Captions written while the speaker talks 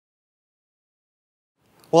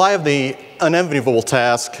Well, I have the unenviable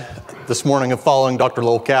task this morning of following Dr.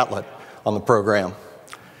 Lowell Catlett on the program.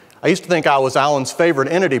 I used to think I was Alan's favorite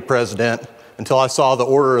entity president until I saw the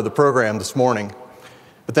order of the program this morning.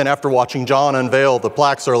 But then after watching John unveil the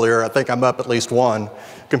plaques earlier, I think I'm up at least one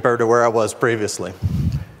compared to where I was previously.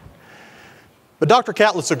 But Dr.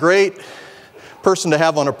 Catlett's a great person to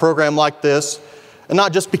have on a program like this, and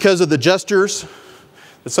not just because of the gestures,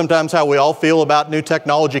 but sometimes how we all feel about new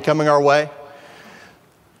technology coming our way.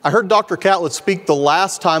 I heard Dr. Catlett speak the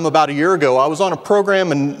last time about a year ago. I was on a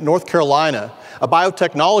program in North Carolina, a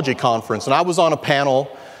biotechnology conference, and I was on a panel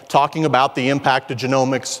talking about the impact of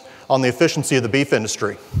genomics on the efficiency of the beef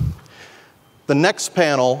industry. The next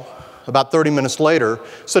panel, about 30 minutes later,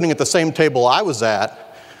 sitting at the same table I was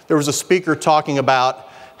at, there was a speaker talking about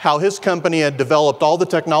how his company had developed all the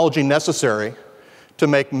technology necessary to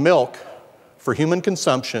make milk for human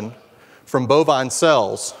consumption from bovine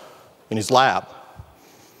cells in his lab.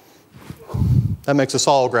 That makes us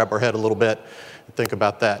all grab our head a little bit and think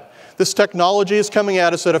about that. This technology is coming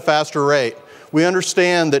at us at a faster rate. We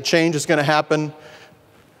understand that change is going to happen.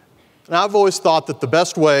 And I've always thought that the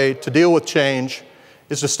best way to deal with change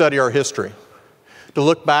is to study our history, to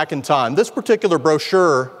look back in time. This particular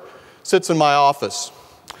brochure sits in my office.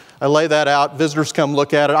 I lay that out, visitors come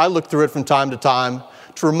look at it. I look through it from time to time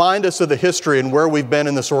to remind us of the history and where we've been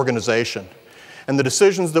in this organization and the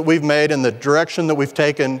decisions that we've made and the direction that we've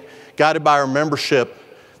taken, guided by our membership,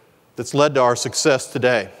 that's led to our success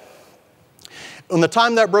today. When the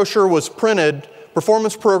time that brochure was printed,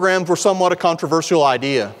 performance programs were somewhat a controversial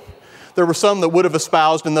idea. There were some that would have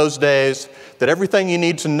espoused in those days that everything you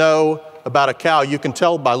need to know about a cow you can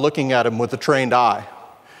tell by looking at him with a trained eye.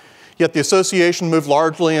 Yet the association moved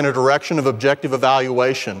largely in a direction of objective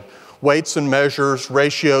evaluation, weights and measures,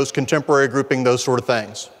 ratios, contemporary grouping, those sort of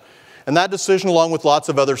things. And that decision, along with lots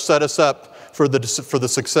of others, set us up for the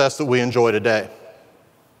success that we enjoy today.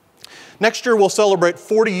 Next year, we'll celebrate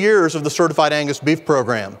 40 years of the Certified Angus Beef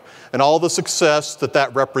program and all the success that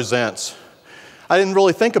that represents. I didn't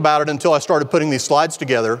really think about it until I started putting these slides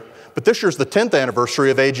together, but this year's the 10th anniversary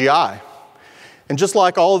of AGI. And just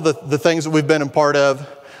like all of the things that we've been a part of,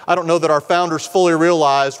 I don't know that our founders fully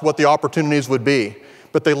realized what the opportunities would be,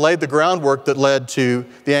 but they laid the groundwork that led to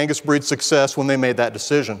the Angus breed success when they made that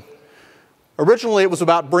decision. Originally, it was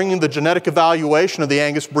about bringing the genetic evaluation of the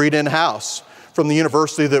Angus breed in-house from the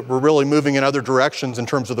university that were really moving in other directions in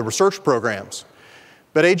terms of the research programs.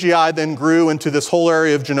 But AGI then grew into this whole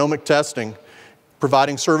area of genomic testing,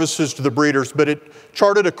 providing services to the breeders, but it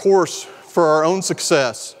charted a course for our own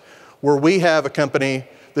success where we have a company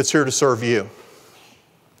that's here to serve you.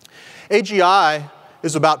 AGI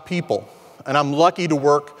is about people, and I'm lucky to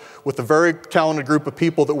work with a very talented group of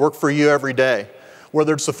people that work for you every day,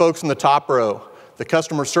 whether it's the folks in the top row, the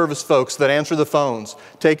customer service folks that answer the phones,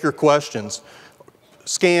 take your questions,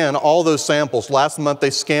 scan all those samples. Last month they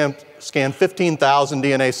scanned 15,000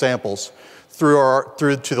 DNA samples through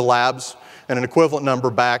to the labs and an equivalent number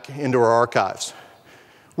back into our archives.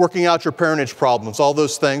 Working out your parentage problems, all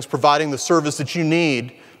those things, providing the service that you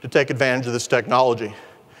need to take advantage of this technology.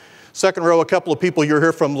 Second row, a couple of people you'll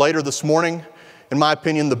hear from later this morning. In my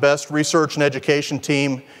opinion, the best research and education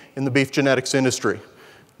team in the beef genetics industry.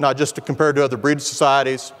 Not just compared to other breed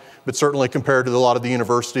societies, but certainly compared to a lot of the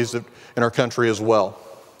universities in our country as well.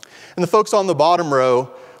 And the folks on the bottom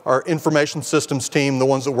row are information systems team, the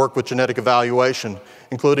ones that work with genetic evaluation,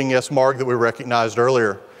 including Marg that we recognized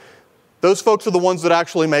earlier. Those folks are the ones that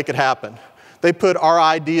actually make it happen. They put our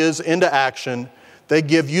ideas into action. They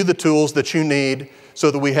give you the tools that you need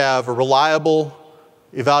so that we have a reliable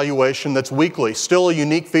evaluation that's weekly, still a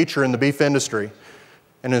unique feature in the beef industry,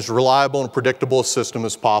 and as reliable and predictable a system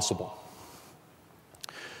as possible.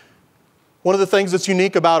 One of the things that's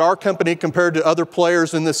unique about our company compared to other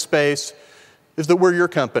players in this space is that we're your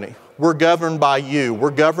company. We're governed by you.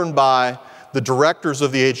 We're governed by the directors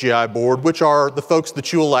of the AGI board, which are the folks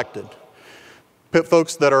that you elected.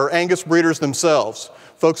 Folks that are Angus breeders themselves,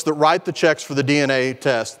 folks that write the checks for the DNA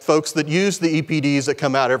test, folks that use the EPDs that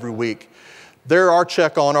come out every week. They're our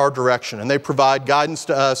check on our direction, and they provide guidance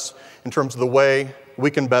to us in terms of the way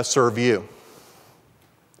we can best serve you.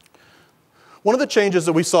 One of the changes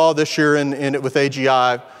that we saw this year with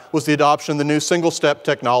AGI was the adoption of the new single-step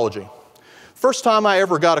technology. First time I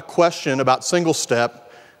ever got a question about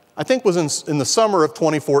single-step, I think was in the summer of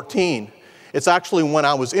 2014. It's actually when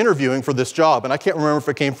I was interviewing for this job, and I can't remember if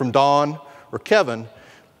it came from Don or Kevin,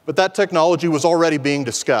 but that technology was already being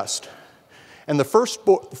discussed. And the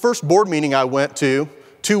first board meeting I went to,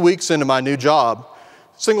 2 weeks into my new job,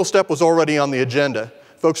 single-step was already on the agenda.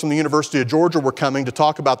 Folks from the University of Georgia were coming to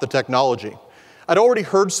talk about the technology. I'd already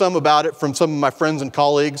heard some about it from some of my friends and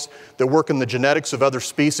colleagues that work in the genetics of other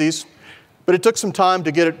species, but it took some time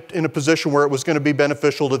to get it in a position where it was going to be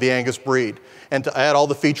beneficial to the Angus breed and to add all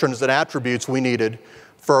the features and attributes we needed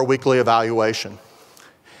for our weekly evaluation.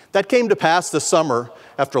 That came to pass this summer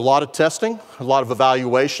after a lot of testing, a lot of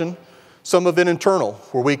evaluation, some of it internal,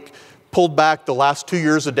 where we pulled back the last 2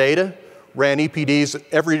 years of data, ran EPDs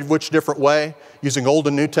every which different way, using old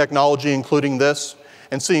and new technology, including this,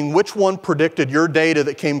 and seeing which one predicted your data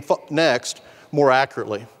that came next more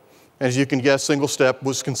accurately. As you can guess, single step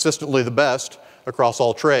was consistently the best across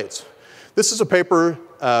all traits. This is a paper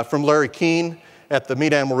from Larry Keene at the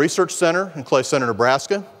Meat Animal Research Center in Clay Center,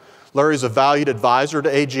 Nebraska. Larry's a valued advisor to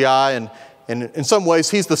AGI, and in some ways,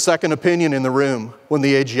 he's the second opinion in the room when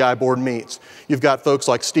the AGI board meets. You've got folks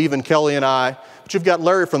like Steve and Kelly and I, but you've got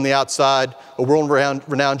Larry from the outside, a world-renowned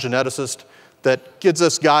geneticist that gives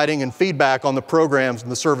us guiding and feedback on the programs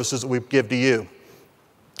and the services that we give to you.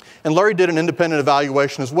 And Larry did an independent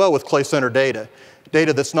evaluation as well with Clay Center data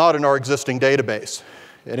that's not in our existing database.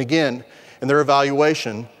 And again, in their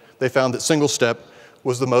evaluation, they found that single step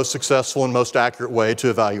was the most successful and most accurate way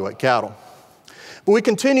to evaluate cattle. But we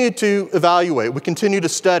continue to evaluate, we continue to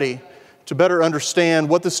study to better understand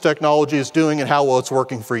what this technology is doing and how well it's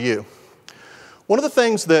working for you. One of the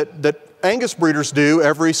things that Angus breeders do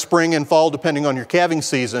every spring and fall, depending on your calving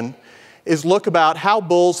season, is look about how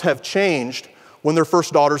bulls have changed when their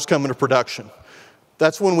first daughters come into production.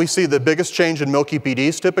 That's when we see the biggest change in milk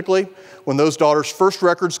EPDs typically, when those daughters' first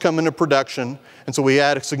records come into production, and so we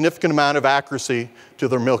add a significant amount of accuracy to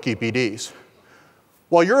their milk EPDs.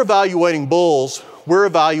 While you're evaluating bulls, we're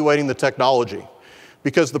evaluating the technology,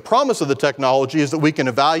 because the promise of the technology is that we can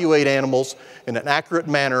evaluate animals in an accurate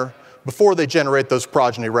manner before they generate those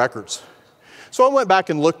progeny records. So I went back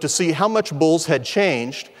and looked to see how much bulls had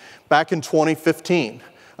changed back in 2015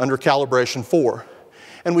 under calibration 4.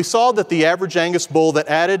 And we saw that the average Angus bull that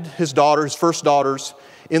added his first daughters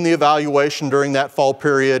in the evaluation during that fall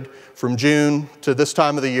period from June to this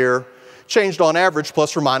time of the year changed on average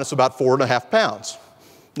plus or minus about 4.5 pounds.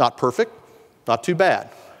 Not perfect, not too bad.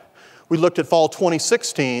 We looked at fall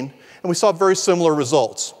 2016 and we saw very similar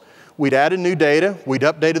results. We'd added new data, we'd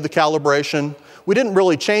updated the calibration. We didn't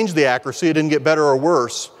really change the accuracy, it didn't get better or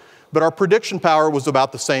worse, but our prediction power was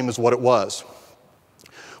about the same as what it was.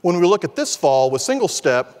 When we look at this fall with single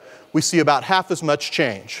step, we see about half as much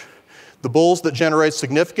change. The bulls that generate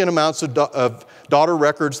significant amounts of daughter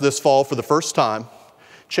records this fall for the first time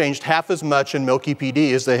changed half as much in milk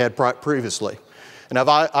EPD as they had previously. And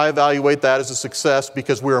I evaluate that as a success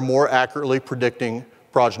because we are more accurately predicting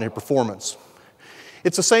progeny performance.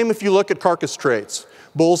 It's the same if you look at carcass traits.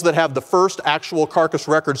 Bulls that have the first actual carcass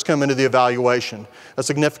records come into the evaluation, a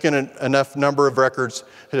significant enough number of records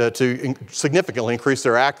to significantly increase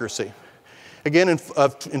their accuracy. Again, in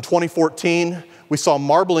 2014, we saw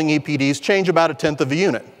marbling EPDs change about 1/10 of a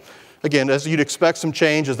unit. Again, as you'd expect some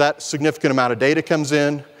change as that significant amount of data comes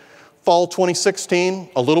in. Fall 2016,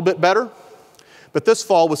 a little bit better. But this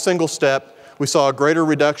fall with single step, we saw a greater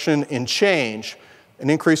reduction in change, an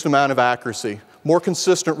increased amount of accuracy, more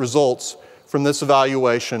consistent results from this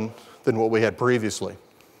evaluation than what we had previously.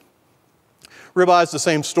 Ribeye is the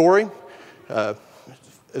same story.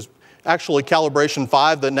 Actually, calibration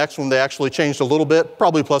 5, the next one, they actually changed a little bit,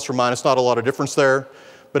 probably plus or minus, not a lot of difference there.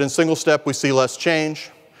 But in single step, we see less change.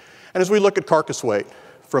 And as we look at carcass weight,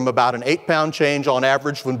 from about an 8-pound change on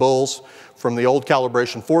average when bulls from the old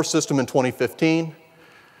calibration 4 system in 2015.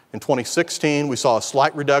 In 2016, we saw a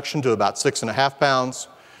slight reduction to about 6.5 pounds.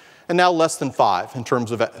 And now less than 5 in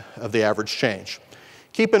terms of the average change.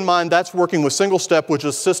 Keep in mind that's working with single step, which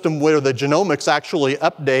is a system where the genomics actually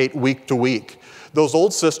update week to week. Those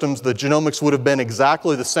old systems, the genomics would have been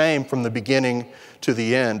exactly the same from the beginning to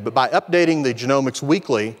the end. But by updating the genomics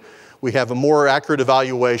weekly, we have a more accurate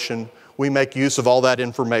evaluation. We make use of all that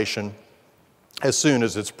information as soon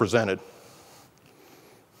as it's presented.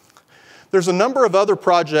 There's a number of other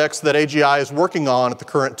projects that AGI is working on at the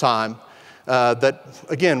current time. That,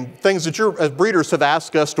 again, things that you as breeders have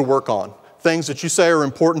asked us to work on, things that you say are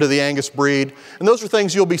important to the Angus breed, and those are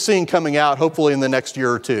things you'll be seeing coming out hopefully in the next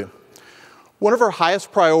year or two. One of our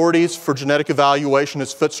highest priorities for genetic evaluation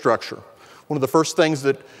is foot structure. One of the first things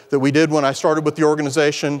that we did when I started with the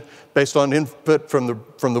organization, based on input from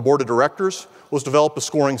the board of directors, was develop a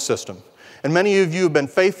scoring system. And many of you have been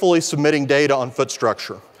faithfully submitting data on foot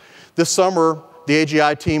structure. This summer, the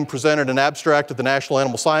AGI team presented an abstract at the National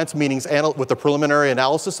Animal Science meetings with a preliminary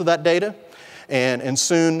analysis of that data. And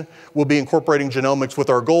soon we'll be incorporating genomics with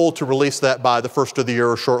our goal to release that by the first of the year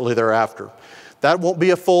or shortly thereafter. That won't be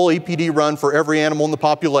a full EPD run for every animal in the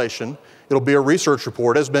population. It'll be a research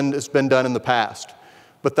report, as it's been done in the past.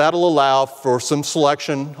 But that'll allow for some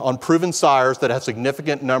selection on proven sires that have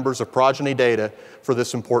significant numbers of progeny data for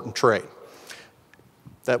this important trait.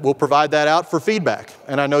 That we'll provide that out for feedback,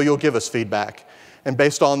 and I know you'll give us feedback. And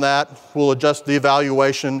based on that, we'll adjust the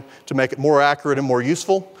evaluation to make it more accurate and more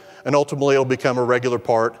useful, and ultimately it'll become a regular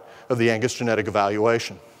part of the Angus genetic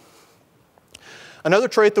evaluation. Another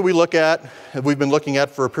trait that we look at, that we've been looking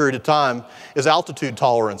at for a period of time, is altitude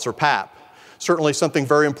tolerance, or PAP. Certainly something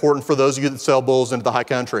very important for those of you that sell bulls into the high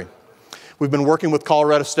country. We've been working with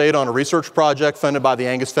Colorado State on a research project funded by the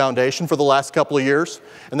Angus Foundation for the last couple of years,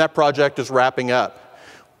 and that project is wrapping up.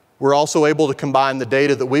 We're also able to combine the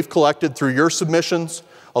data that we've collected through your submissions,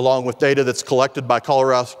 along with data that's collected by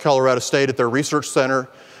Colorado State at their research center,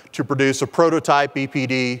 to produce a prototype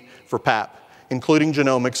EPD for PAP, including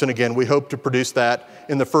genomics, and again, we hope to produce that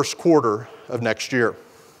in the first quarter of next year.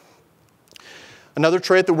 Another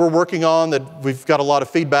trait that we're working on that we've got a lot of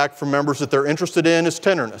feedback from members that they're interested in is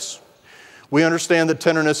tenderness. We understand that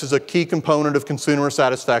tenderness is a key component of consumer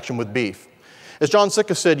satisfaction with beef. As John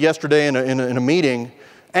Sicka said yesterday in a meeting,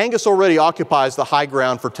 Angus already occupies the high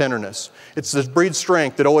ground for tenderness. It's the breed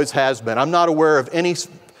strength that always has been. I'm not aware of any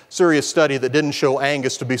serious study that didn't show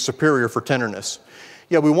Angus to be superior for tenderness.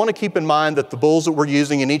 Yeah, we want to keep in mind that the bulls that we're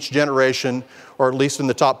using in each generation are at least in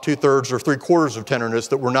the top 2/3 or 3/4 of tenderness,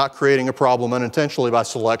 that we're not creating a problem unintentionally by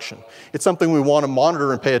selection. It's something we want to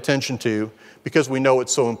monitor and pay attention to because we know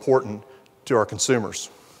it's so important to our consumers.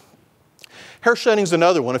 Hair shedding is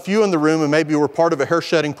another one. A few in the room, and maybe you were part of a hair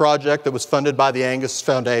shedding project that was funded by the Angus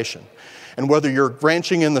Foundation. And whether you're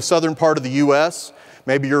ranching in the southern part of the US,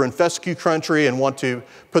 maybe you're in fescue country and want to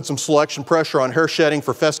put some selection pressure on hair shedding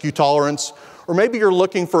for fescue tolerance, or maybe you're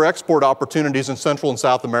looking for export opportunities in Central and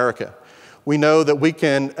South America. We know that we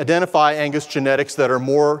can identify Angus genetics that are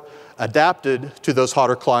more adapted to those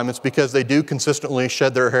hotter climates because they do consistently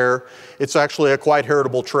shed their hair. It's actually a quite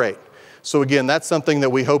heritable trait. So again, that's something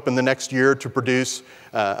that we hope in the next year to produce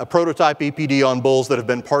a prototype EPD on bulls that have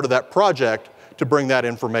been part of that project to bring that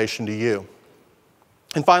information to you.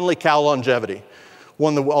 And finally, cow longevity,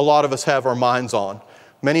 one that a lot of us have our minds on.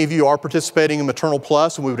 Many of you are participating in Maternal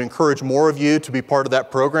Plus, and we would encourage more of you to be part of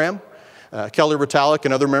that program. Kelly Ritalik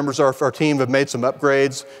and other members of our team have made some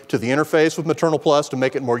upgrades to the interface with Maternal Plus to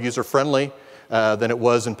make it more user-friendly than it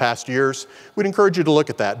was in past years. We'd encourage you to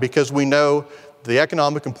look at that because we know the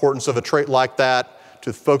economic importance of a trait like that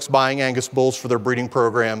to folks buying Angus bulls for their breeding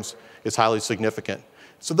programs is highly significant.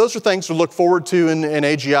 So those are things to look forward to in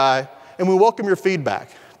AGI, and we welcome your feedback.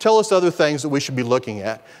 Tell us other things that we should be looking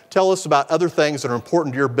at. Tell us about other things that are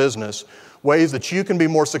important to your business, ways that you can be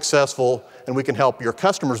more successful, and we can help your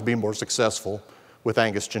customers be more successful with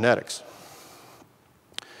Angus genetics.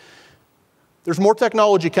 There's more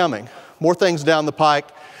technology coming, more things down the pike,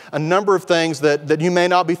 a number of things that you may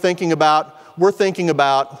not be thinking about. We're thinking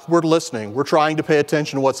about, we're listening, we're trying to pay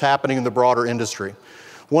attention to what's happening in the broader industry.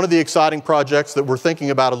 One of the exciting projects that we're thinking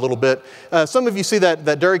about a little bit, some of you see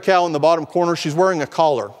that dairy cow in the bottom corner, she's wearing a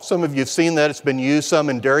collar. Some of you have seen that, it's been used some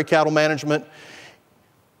in dairy cattle management.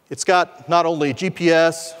 It's got not only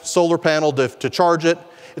GPS, solar panel to charge it,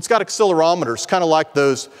 it's got accelerometers, kind of like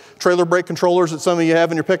those trailer brake controllers that some of you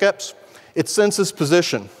have in your pickups. It senses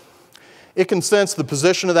position. It can sense the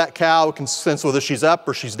position of that cow, it can sense whether she's up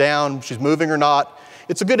or she's down, she's moving or not.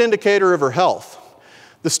 It's a good indicator of her health.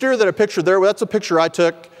 The steer that I pictured there, that's a picture I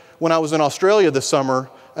took when I was in Australia this summer,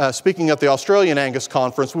 speaking at the Australian Angus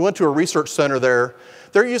Conference. We went to a research center there.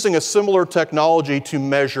 They're using a similar technology to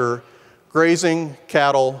measure grazing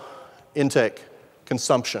cattle intake,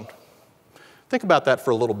 consumption. Think about that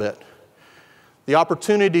for a little bit. The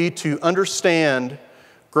opportunity to understand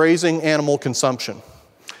grazing animal consumption.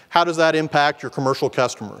 How does that impact your commercial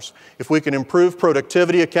customers? If we can improve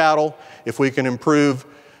productivity of cattle, if we can improve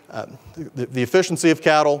the efficiency of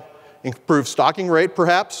cattle, improve stocking rate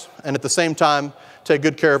perhaps, and at the same time take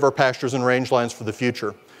good care of our pastures and rangelands for the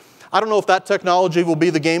future. I don't know if that technology will be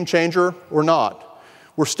the game changer or not.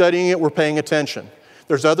 We're studying it, we're paying attention.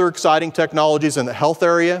 There's other exciting technologies in the health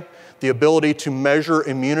area, the ability to measure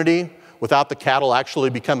immunity without the cattle actually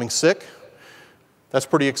becoming sick. That's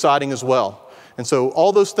pretty exciting as well. And so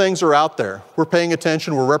all those things are out there. We're paying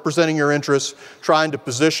attention, we're representing your interests, trying to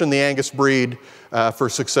position the Angus breed for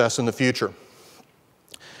success in the future.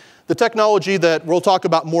 The technology that we'll talk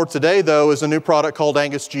about more today, though, is a new product called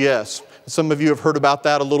Angus GS. Some of you have heard about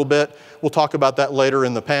that a little bit. We'll talk about that later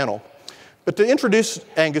in the panel. But to introduce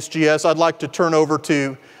Angus GS, I'd like to turn over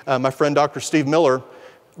to my friend Dr. Steve Miller,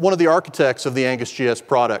 one of the architects of the Angus GS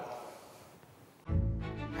product.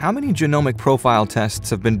 How many genomic profile tests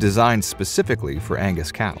have been designed specifically for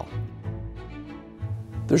Angus cattle?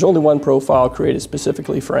 There's only one profile created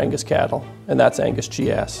specifically for Angus cattle, and that's Angus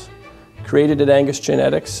GS. Created at Angus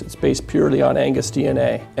Genetics, it's based purely on Angus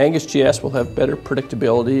DNA. Angus GS will have better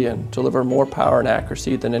predictability and deliver more power and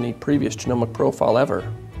accuracy than any previous genomic profile ever.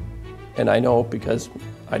 And I know because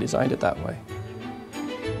I designed it that way.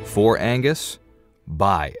 For Angus,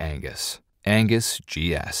 by Angus. Angus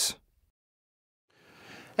GS.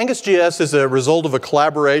 Angus GS is a result of a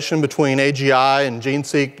collaboration between AGI and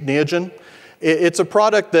GeneSeq Neogen. It's a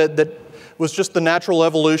product that was just the natural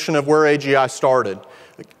evolution of where AGI started.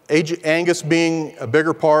 Angus being a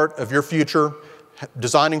bigger part of your future,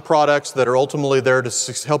 designing products that are ultimately there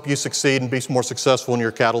to help you succeed and be more successful in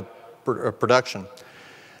your cattle production.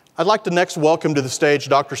 I'd like to next welcome to the stage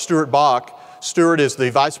Dr. Stewart Bauck. Stewart is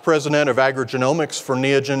the Vice President of Agrogenomics for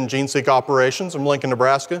Neogen GeneSeq Operations in Lincoln,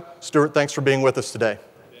 Nebraska. Stewart, thanks for being with us today.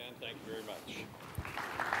 Dan, thank you very much.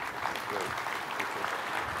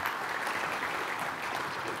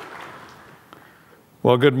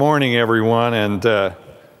 Well, good morning, everyone, and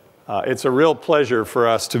it's a real pleasure for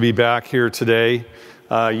us to be back here today,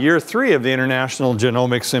 year 3 of the International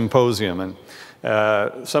Genomics Symposium.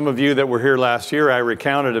 And some of you that were here last year, I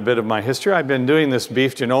recounted a bit of my history. I've been doing this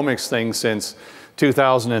beef genomics thing since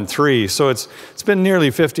 2003, so it's been nearly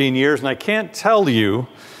 15 years, and I can't tell you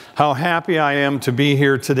how happy I am to be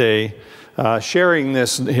here today sharing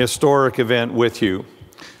this historic event with you.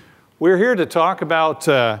 We're here to talk about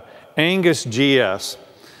Angus GS,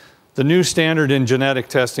 the new standard in genetic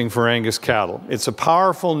testing for Angus cattle. It's a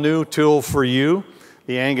powerful new tool for you,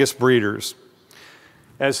 the Angus breeders.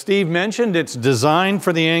 As Steve mentioned, it's designed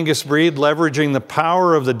for the Angus breed, leveraging the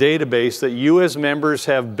power of the database that you as members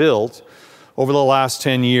have built over the last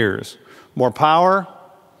 10 years. More power,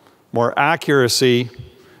 more accuracy,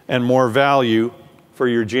 and more value for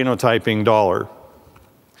your genotyping dollar.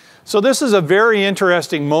 So this is a very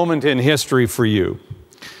interesting moment in history for you.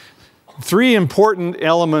 3 important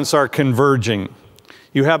elements are converging.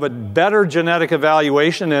 You have a better genetic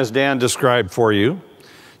evaluation, as Dan described for you.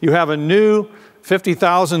 You have a new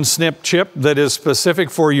 50,000 SNP chip that is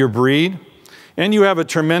specific for your breed, and you have a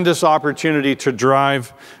tremendous opportunity to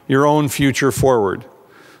drive your own future forward.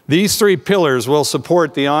 These 3 pillars will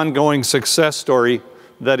support the ongoing success story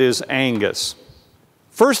that is Angus.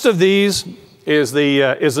 First of these is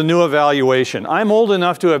the new evaluation. I'm old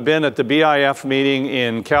enough to have been at the BIF meeting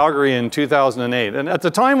in Calgary in 2008, and at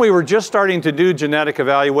the time we were just starting to do genetic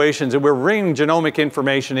evaluations and we were bringing genomic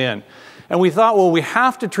information in. And we thought, well, we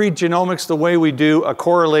have to treat genomics the way we do a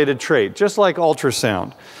correlated trait, just like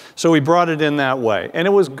ultrasound. So we brought it in that way. And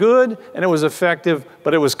it was good and it was effective,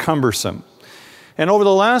 but it was cumbersome. And over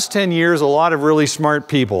the last 10 years, a lot of really smart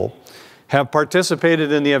people have participated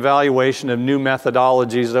in the evaluation of new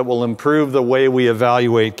methodologies that will improve the way we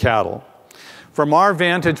evaluate cattle. From our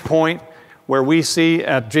vantage point, where we see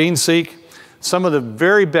at GeneSeq, some of the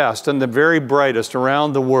very best and the very brightest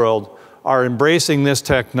around the world are embracing this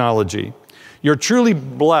technology. You're truly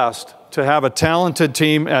blessed to have a talented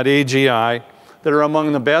team at AGI that are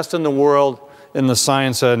among the best in the world in the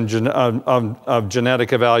science of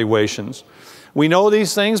genetic evaluations. We know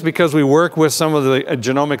these things because we work with some of the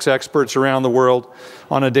genomics experts around the world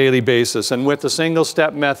on a daily basis. And with the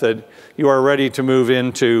single-step method, you are ready to move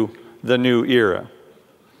into the new era.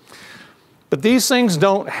 But these things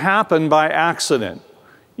don't happen by accident.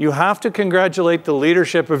 You have to congratulate the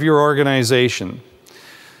leadership of your organization.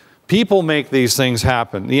 People make these things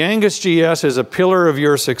happen. The Angus GS is a pillar of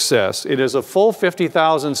your success. It is a full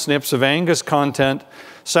 50,000 SNPs of Angus content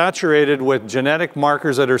saturated with genetic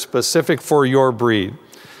markers that are specific for your breed.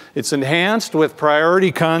 It's enhanced with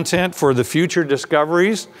priority content for the future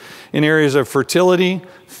discoveries in areas of fertility,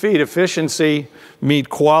 feed efficiency, meat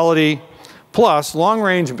quality, plus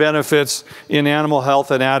long-range benefits in animal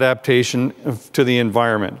health and adaptation to the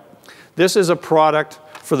environment. This is a product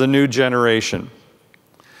for the new generation.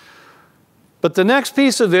 But the next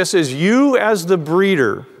piece of this is you as the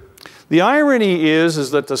breeder. The irony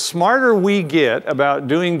is that the smarter we get about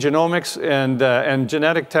doing genomics and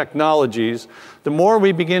genetic technologies, the more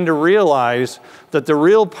we begin to realize that the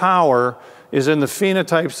real power is in the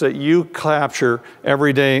phenotypes that you capture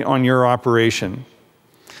every day on your operation.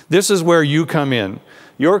 This is where you come in.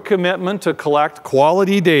 Your commitment to collect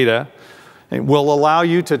quality data will allow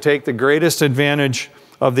you to take the greatest advantage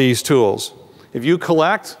of these tools. If you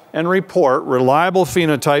collect and report reliable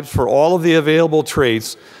phenotypes for all of the available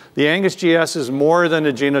traits, the Angus GS is more than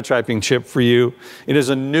a genotyping chip for you. It is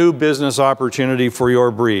a new business opportunity for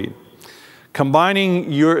your breed. Combining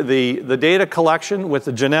the data collection with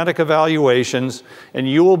the genetic evaluations, and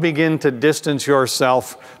you will begin to distance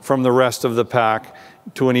yourself from the rest of the pack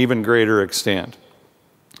to an even greater extent.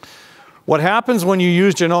 What happens when you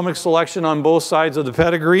use genomic selection on both sides of the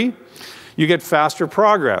pedigree? You get faster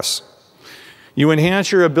progress. You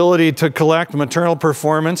enhance your ability to collect maternal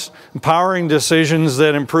performance, empowering decisions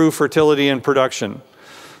that improve fertility and production.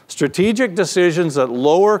 Strategic decisions at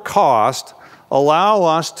lower cost allow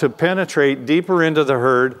us to penetrate deeper into the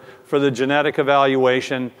herd for the genetic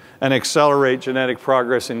evaluation and accelerate genetic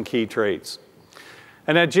progress in key traits.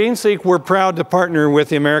 And at GeneSeq, we're proud to partner with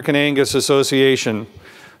the American Angus Association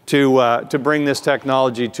to bring this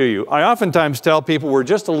technology to you. I oftentimes tell people we're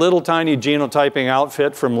just a little tiny genotyping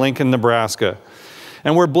outfit from Lincoln, Nebraska.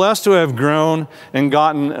 And we're blessed to have grown and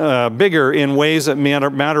gotten bigger in ways that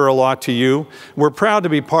matter a lot to you. We're proud to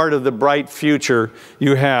be part of the bright future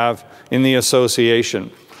you have in the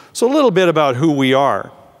association. So a little bit about who we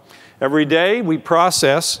are. Every day we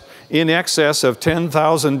process in excess of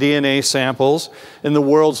 10,000 DNA samples in the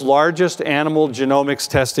world's largest animal genomics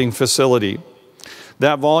testing facility.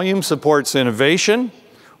 That volume supports innovation,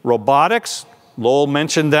 robotics, Lowell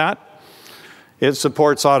mentioned that. It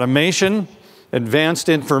supports automation, advanced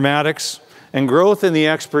informatics, and growth in the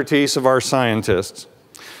expertise of our scientists.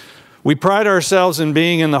 We pride ourselves in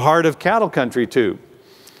being in the heart of cattle country too.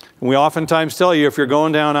 We oftentimes tell you if you're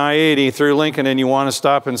going down I-80 through Lincoln and you want to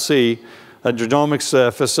stop and see a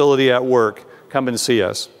genomics facility at work, come and see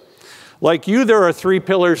us. Like you, there are 3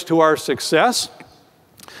 pillars to our success.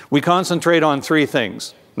 We concentrate on 3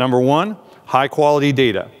 things. Number 1, high quality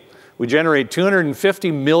data. We generate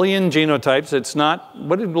 250 million genotypes. It's not,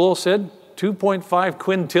 what did Lowell said? 2.5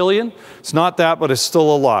 quintillion? It's not that, but it's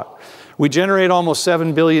still a lot. We generate almost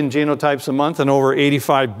 7 billion genotypes a month and over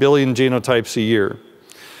 85 billion genotypes a year.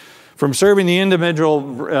 From serving the individual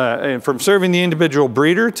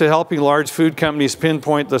breeder to helping large food companies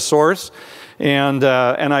pinpoint the source and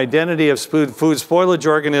an identity of food spoilage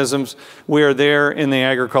organisms, we are there in the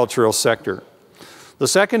agricultural sector. The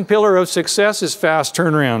second pillar of success is fast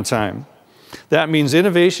turnaround time. That means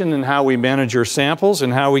innovation in how we manage your samples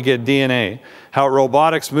and how we get DNA, how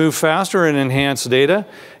robotics move faster and enhance data,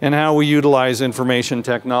 and how we utilize information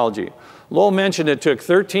technology. Lowell mentioned it took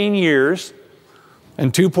 13 years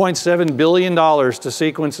and $2.7 billion to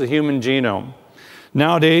sequence the human genome.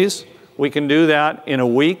 Nowadays, we can do that in a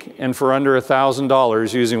week and for under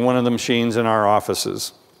 $1,000 using one of the machines in our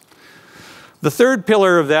offices. The third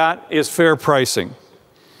pillar of that is fair pricing.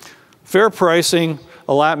 Fair pricing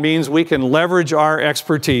means we can leverage our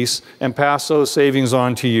expertise and pass those savings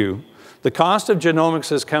on to you. The cost of genomics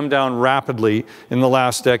has come down rapidly in the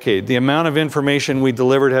last decade. The amount of information we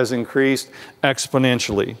delivered has increased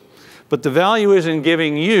exponentially. But the value is in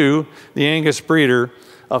giving you, the Angus breeder,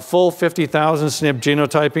 a full 50,000 SNP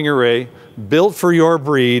genotyping array built for your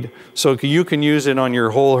breed so you can use it on your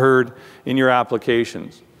whole herd in your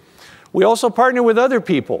applications. We also partner with other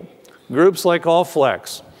people. Groups like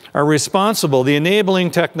AllFlex are responsible. The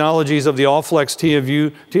enabling technologies of the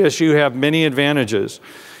AllFlex TSU have many advantages.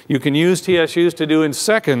 You can use TSUs to do in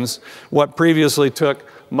seconds what previously took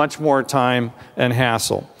much more time and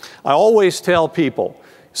hassle. I always tell people,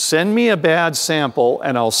 send me a bad sample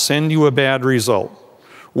and I'll send you a bad result.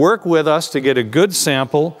 Work with us to get a good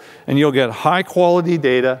sample and you'll get high quality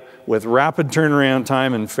data with rapid turnaround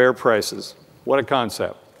time and fair prices. What a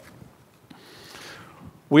concept.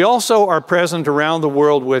 We also are present around the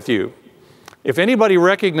world with you. If anybody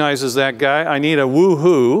recognizes that guy, I need a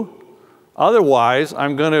woo-hoo. Otherwise,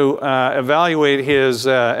 I'm going to evaluate his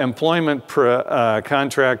employment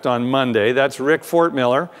contract on Monday. That's Rick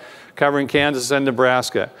Fortmiller, covering Kansas and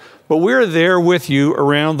Nebraska. But we're there with you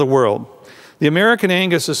around the world. The American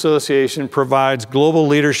Angus Association provides global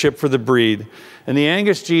leadership for the breed, and the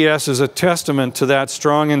Angus GS is a testament to that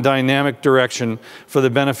strong and dynamic direction for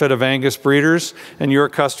the benefit of Angus breeders and your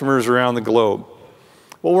customers around the globe.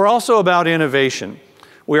 Well, we're also about innovation.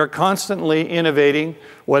 We are constantly innovating,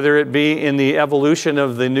 whether it be in the evolution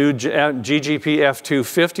of the new GGP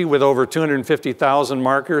F250 with over 250,000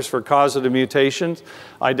 markers for causative mutations,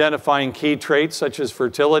 identifying key traits such as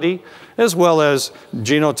fertility, as well as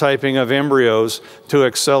genotyping of embryos to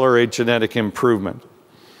accelerate genetic improvement.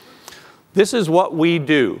 This is what we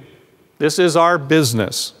do. This is our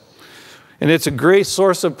business. And it's a great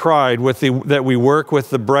source of pride that we work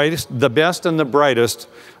with the best and the brightest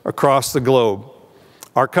across the globe.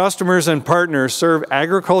 Our customers and partners serve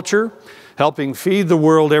agriculture, helping feed the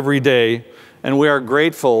world every day, and we are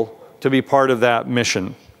grateful to be part of that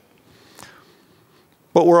mission.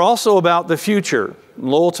 But we're also about the future.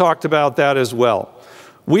 Lowell talked about that as well.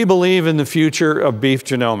 We believe in the future of beef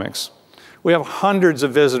genomics. We have hundreds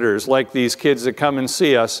of visitors like these kids that come and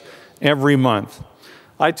see us every month.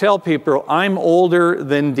 I tell people I'm older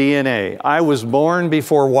than DNA. I was born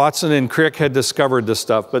before Watson and Crick had discovered this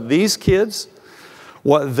stuff. But these kids,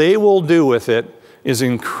 what they will do with it is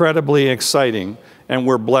incredibly exciting, and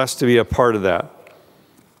we're blessed to be a part of that.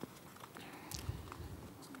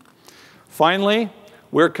 Finally,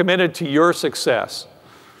 we're committed to your success.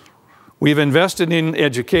 We've invested in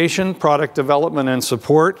education, product development, and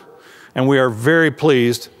support, and we are very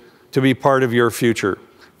pleased to be part of your future.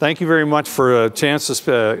 Thank you very much for a chance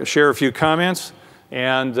to share a few comments,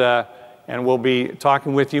 and we'll be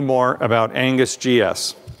talking with you more about Angus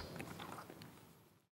GS.